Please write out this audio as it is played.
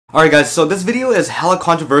Alright guys, so this video is hella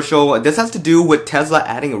controversial. This has to do with Tesla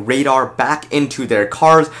adding radar back into their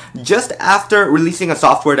cars just after releasing a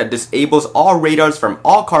software that disables all radars from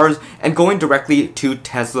all cars and going directly to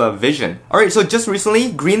Tesla Vision. Alright, so just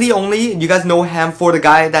recently, Greenly Only, you guys know him for the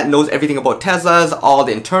guy that knows everything about Teslas, all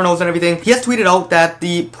the internals and everything. He has tweeted out that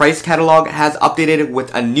the price catalog has updated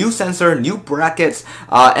with a new sensor, new brackets,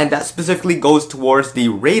 and that specifically goes towards the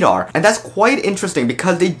radar. And that's quite interesting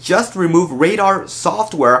because they just removed radar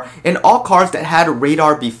software in all cars that had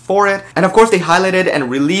radar before it, and of course they highlighted and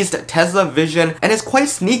released Tesla Vision, and it's quite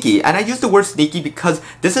sneaky. And I use the word sneaky because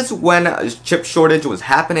this is when a chip shortage was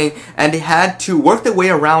happening and they had to work their way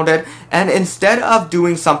around it, and instead of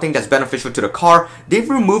doing something that's beneficial to the car, they've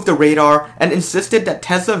removed the radar and insisted that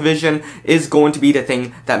Tesla Vision is going to be the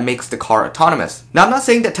thing that makes the car autonomous. Now, I'm not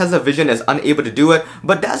saying that Tesla Vision is unable to do it,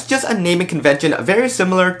 but that's just a naming convention very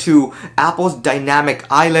similar to Apple's Dynamic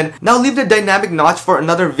Island. Now, leave the dynamic notch for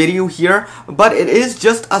another video here, but it is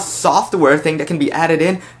just a software thing that can be added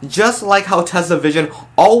in, just like how Tesla Vision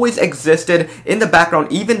always existed in the background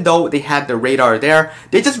even though they had the radar there.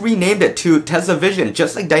 They just renamed it to Tesla Vision,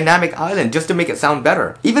 just like Dynamic Island, just to make it sound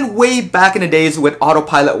better. Even way back in the days with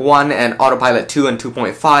Autopilot 1 and Autopilot 2 and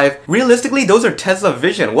 2.5, realistically those are Tesla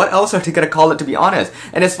Vision. What else are they gonna call it, to be honest?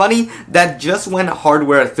 And it's funny that just when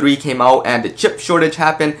Hardware 3 came out and the chip shortage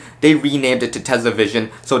happened, they renamed it to Tesla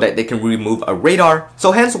Vision so that they can remove a radar.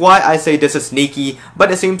 So hence why I say this is sneaky,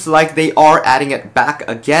 but it seems like they are adding it back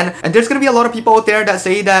again. And there's gonna be a lot of people out there that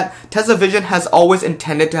say that Tesla Vision has always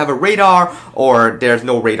intended to have a radar, or there's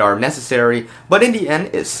no radar necessary, but in the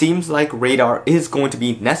end it seems like radar is going to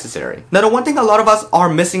be necessary. Now, the one thing a lot of us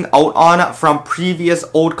are missing out on from previous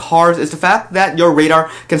old cars is the fact that your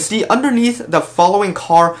radar can see underneath the following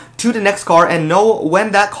car to the next car and know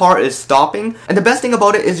when that car is stopping. And the best thing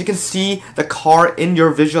about it is you can see the car in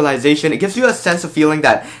your visualization. It gives you a sense of feeling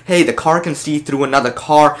that, hey, the car can see through another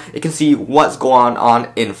car. It can see what's going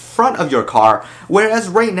on in front of your car. Whereas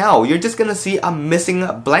right now, you're just gonna see a missing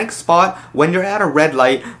blank spot when you're at a red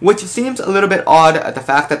light, which seems a little bit odd. The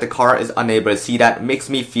fact that the car is unable to see that makes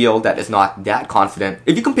me feel that it's not that confident.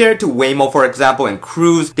 If you compare it to Waymo, for example, and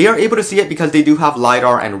Cruise, they are able to see it because they do have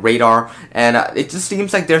LiDAR and radar, and it just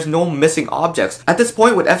seems like there's no missing objects. At this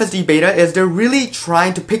point with FSD Beta is they're really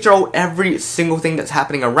trying to picture out every single thing that's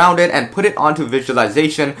happening around it and put it onto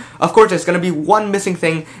visualization. Of course, there's going to be one missing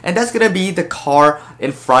thing, and that's going to be the car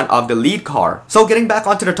in front of the lead car. So getting back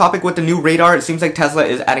onto the topic with the new radar, it seems like Tesla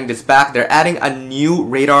is adding this back. They're adding a new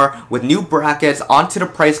radar with new brackets onto the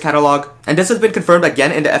price catalog. And this has been confirmed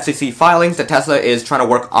again in the FCC filings that Tesla is trying to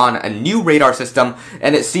work on a new radar system,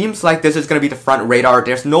 and it seems like this is going to be the front radar.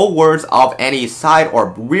 There's no words of any side or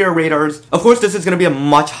rear radars. Of course, this is going to be a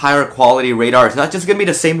much higher quality radar. It's not just going to be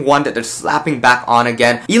the same one that they're slapping back on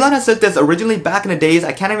again. Elon has said this originally back in the days,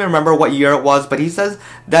 I can't even remember what year it was, but he says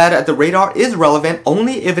that the radar is relevant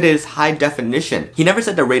only if it is high definition. He never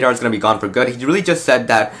said the radar is going to be gone for good. He really just said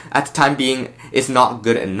that at the time being, it's not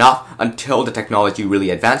good enough until the technology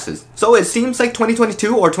really advances. So it seems like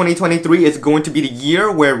 2022 or 2023 is going to be the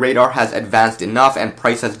year where radar has advanced enough and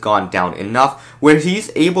price has gone down enough where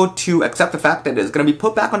he's able to accept the fact that it's going to be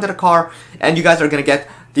put back onto the car and you guys are going to get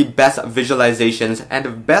the best visualizations and the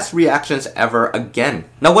best reactions ever again.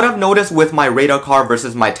 Now, what I've noticed with my radar car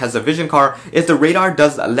versus my Tesla Vision car is the radar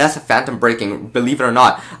does less phantom braking, believe it or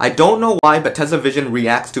not. I don't know why, but Tesla Vision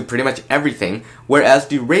reacts to pretty much everything, whereas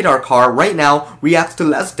the radar car right now reacts to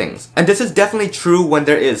less things. And this is definitely true when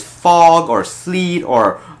there is fog or sleet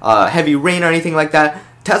or heavy rain or anything like that.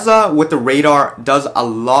 Tesla with the radar does a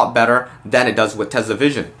lot better than it does with Tesla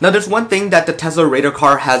Vision. Now, there's one thing that the Tesla radar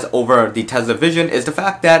car has over the Tesla Vision is the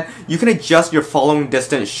fact that you can adjust your following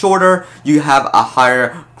distance shorter, you have a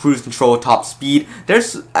higher cruise control top speed.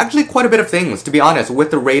 There's actually quite a bit of things, to be honest,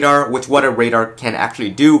 with the radar, what a radar can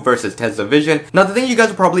actually do versus Tesla Vision. Now, the thing you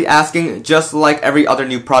guys are probably asking, just like every other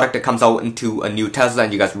new product that comes out into a new Tesla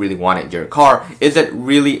and you guys really want it in your car, is it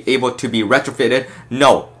really able to be retrofitted?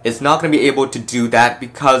 No, it's not going to be able to do that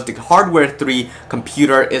because the Hardware 3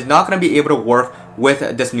 computer is not going to be able to work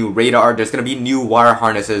with this new radar. There's going to be new wire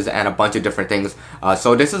harnesses and a bunch of different things.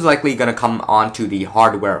 So this is likely going to come onto the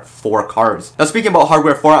Hardware 4 cars. Now, speaking about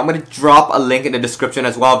Hardware 4, I'm going to drop a link in the description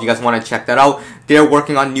as well if you guys want to check that out. They're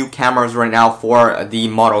working on new cameras right now for the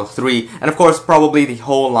Model 3. And of course, probably the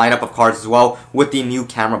whole lineup of cars as well with the new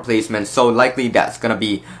camera placement. So likely that's going to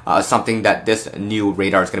be something that this new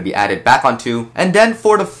radar is going to be added back onto. And then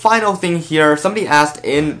for the final thing here, somebody asked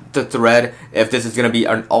in the thread if this is going to be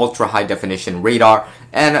an ultra high definition radar.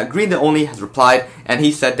 And Green the Only has replied, and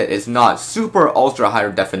he said that it's not super ultra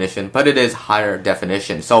higher definition, but it is higher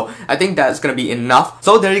definition. So I think that's going to be enough.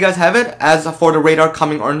 So there you guys have it. As for the radar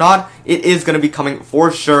coming or not, it is going to be coming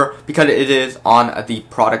for sure because it is on the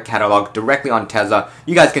product catalog directly on Tesla.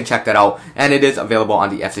 You guys can check that out, and it is available on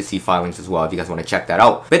the FCC filings as well if you guys want to check that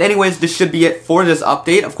out. But anyways, this should be it for this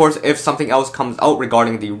update. Of course, if something else comes out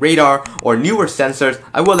regarding the radar or newer sensors,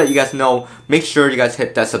 I will let you guys know. Make sure you guys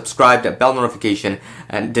hit that subscribe, that bell notification,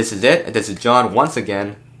 and this is it. This is John once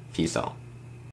again. Peace out.